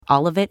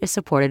All of it is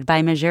supported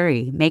by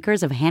Mejuri,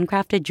 makers of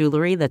handcrafted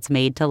jewelry that's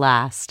made to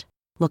last.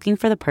 Looking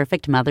for the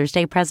perfect Mother's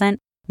Day present?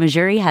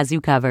 Mejuri has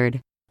you covered.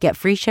 Get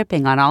free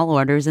shipping on all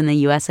orders in the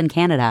U.S. and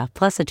Canada,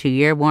 plus a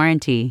 2-year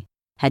warranty.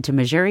 Head to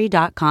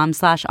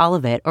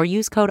mejuri.com/allofit or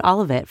use code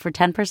allofit for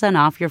 10%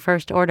 off your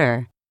first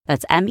order.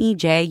 That's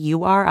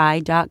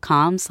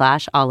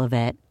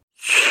mejuri.com/allofit.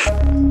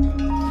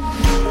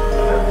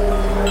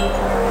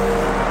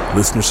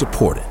 Listener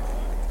supported.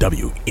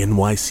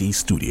 WNYC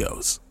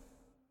Studios.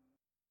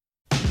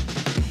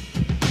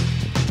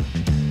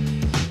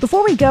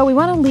 Before we go, we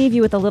want to leave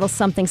you with a little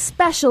something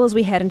special as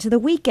we head into the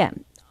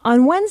weekend.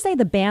 On Wednesday,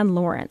 the band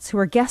Lawrence, who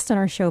were guests on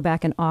our show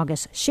back in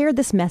August, shared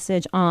this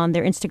message on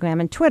their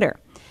Instagram and Twitter.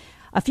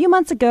 A few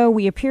months ago,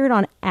 we appeared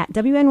on at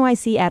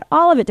WNYC, at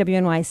all of it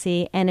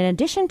WNYC, and in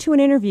addition to an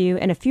interview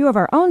and a few of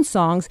our own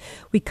songs,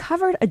 we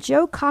covered a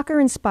Joe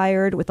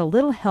Cocker-inspired With a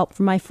Little Help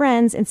from My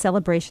Friends in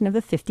celebration of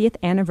the 50th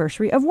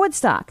anniversary of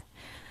Woodstock.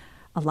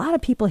 A lot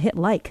of people hit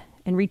like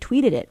and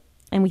retweeted it,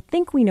 and we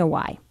think we know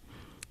why.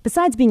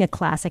 Besides being a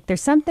classic,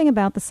 there's something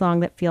about the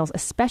song that feels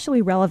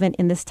especially relevant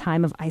in this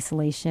time of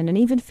isolation and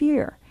even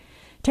fear.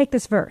 Take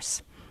this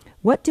verse.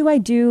 What do I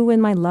do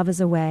when my love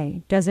is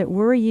away? Does it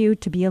worry you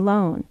to be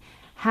alone?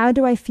 How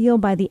do I feel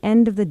by the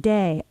end of the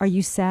day? Are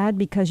you sad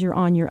because you're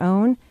on your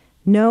own?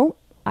 No,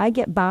 I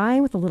get by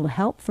with a little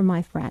help from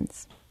my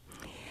friends.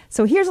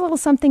 So here's a little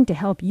something to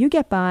help you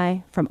get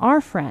by from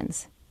our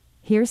friends.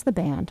 Here's the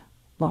band,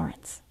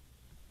 Lawrence.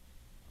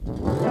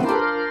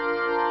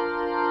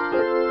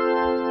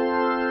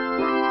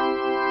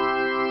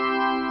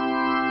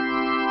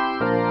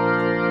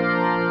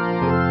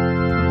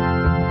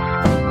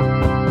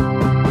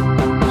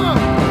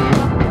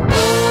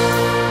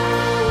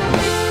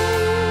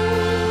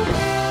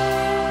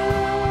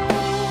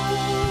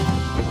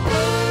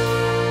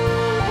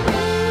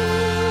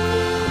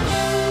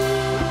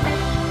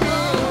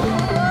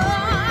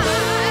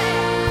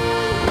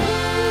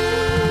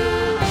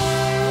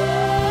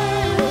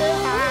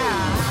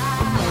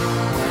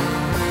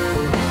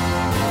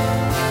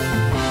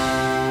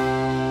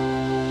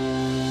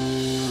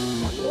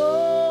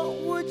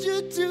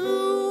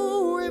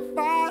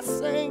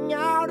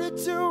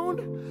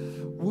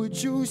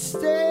 Would you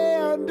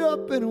stand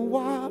up and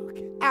walk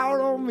out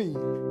on me?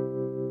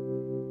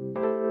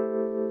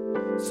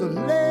 So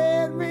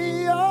lend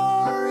me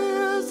your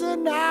ears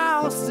and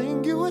I'll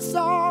sing you a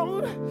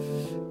song.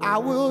 I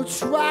will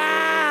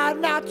try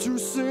not to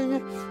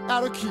sing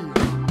out of key.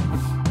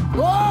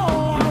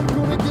 Oh, I'm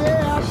gonna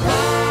get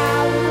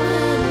by with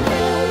a little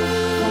help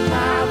from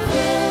my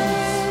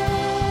friends.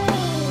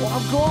 Oh,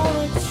 I'm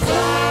gonna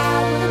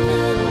try with a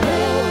little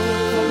help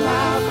from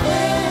my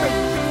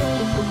friends.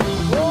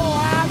 Oh,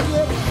 I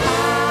get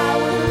high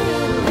with a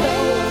little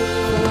help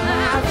from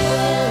my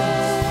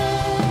friends.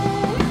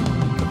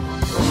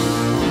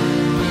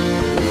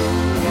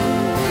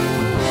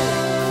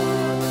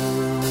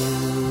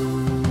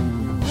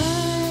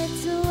 What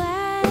do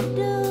I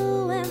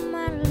do when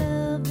my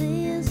love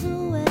is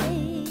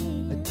away?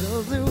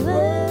 Does it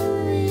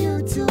worry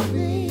you to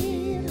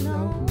be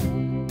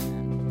alone?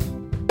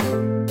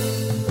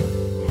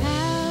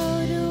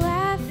 How do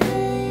I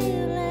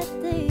feel at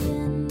the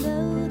end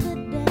of the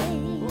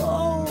day?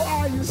 Oh,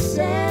 are you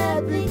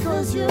sad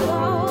because you're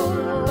all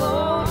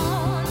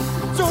alone?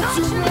 Don't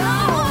you know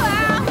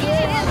I'll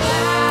get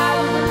by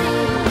with a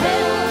little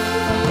help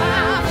from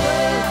my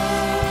friends?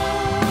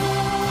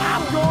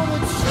 I'm gonna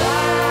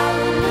try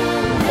with a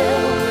little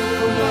help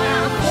from my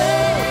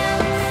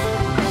friends.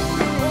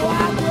 Oh,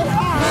 I'll get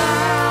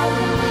high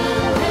with a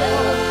little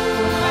help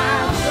from my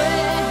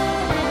friends.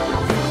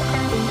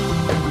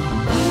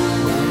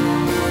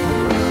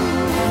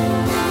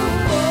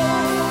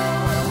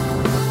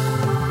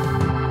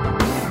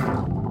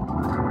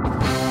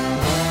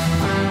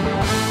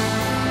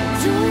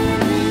 Do you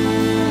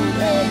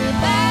need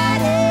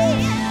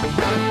anybody?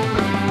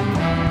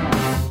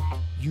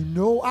 You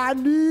know I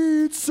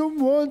need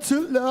someone to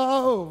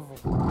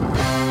love.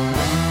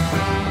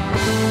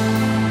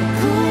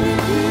 Could it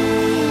be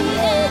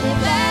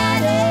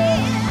anybody?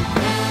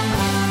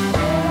 Oh, I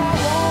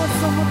want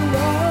someone to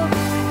love.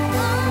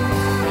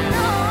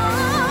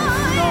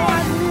 No, I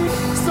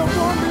need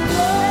someone to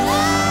love.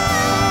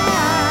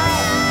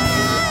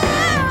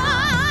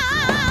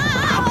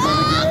 I'm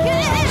gonna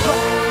get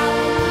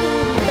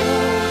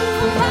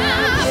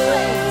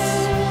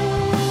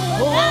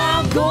oh,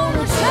 I'm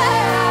gonna try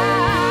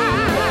for my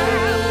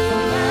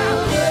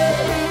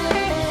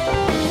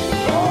friends.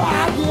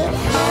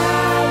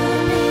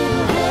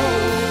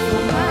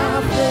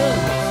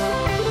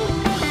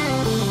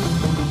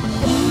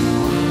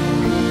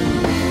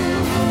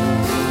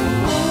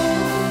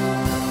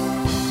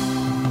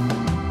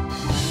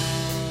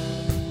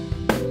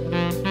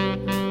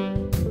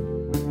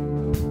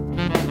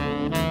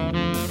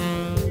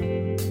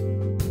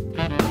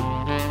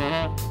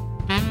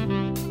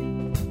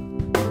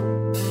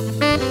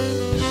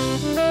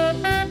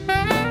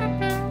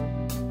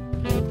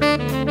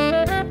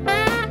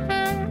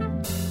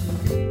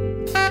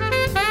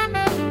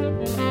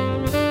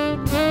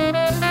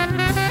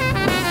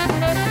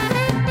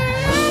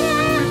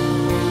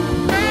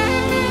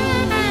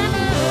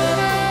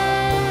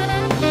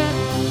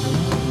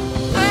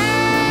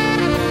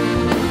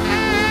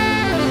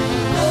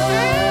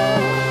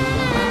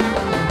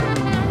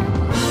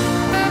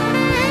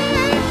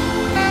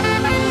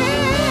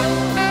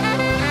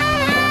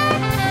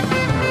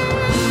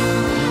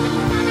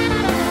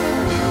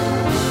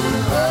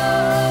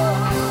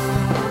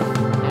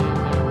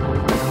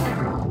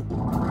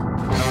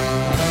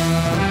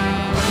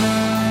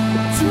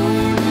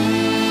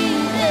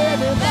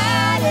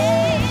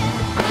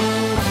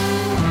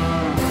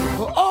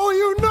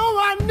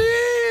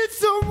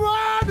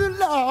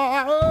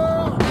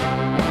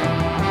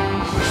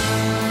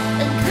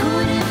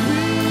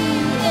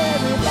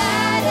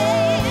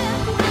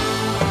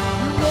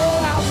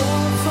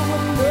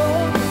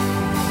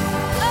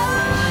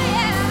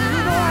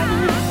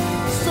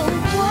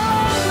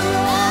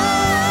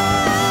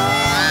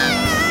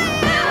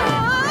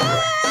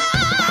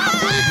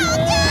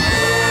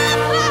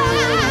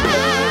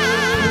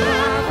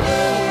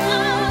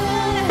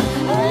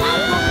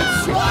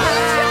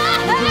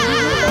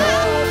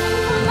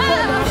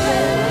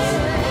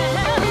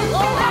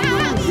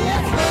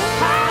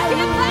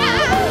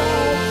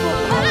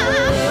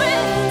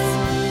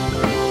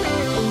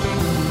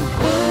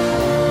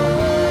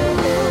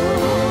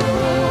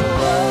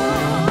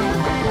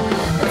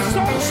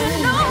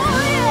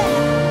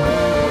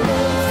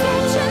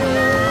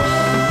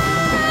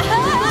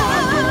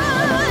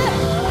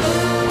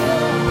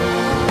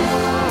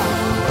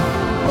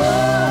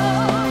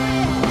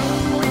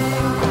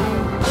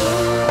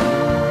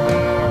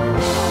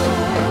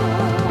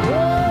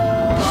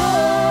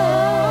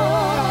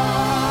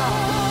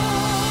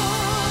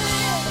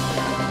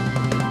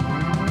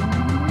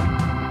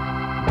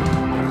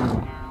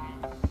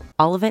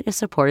 All of it is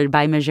supported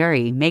by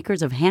Mejuri,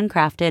 makers of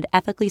handcrafted,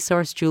 ethically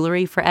sourced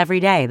jewelry for every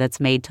day that's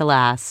made to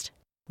last.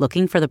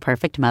 Looking for the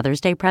perfect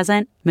Mother's Day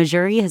present?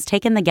 Mejuri has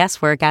taken the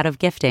guesswork out of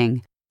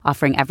gifting,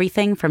 offering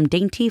everything from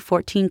dainty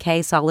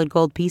 14K solid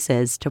gold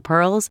pieces to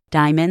pearls,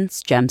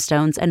 diamonds,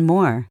 gemstones, and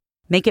more.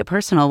 Make it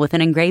personal with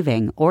an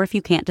engraving, or if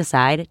you can't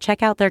decide,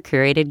 check out their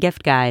curated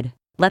gift guide.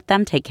 Let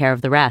them take care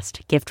of the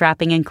rest, gift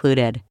wrapping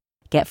included.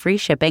 Get free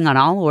shipping on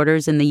all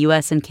orders in the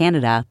US and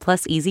Canada,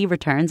 plus easy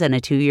returns and a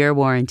 2-year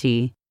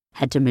warranty.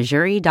 Head to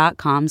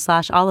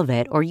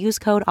mejuri.com/allofit or use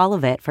code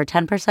allofit for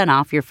 10%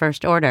 off your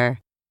first order.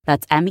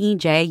 That's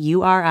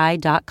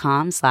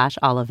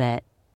MEJURI.com/allofit.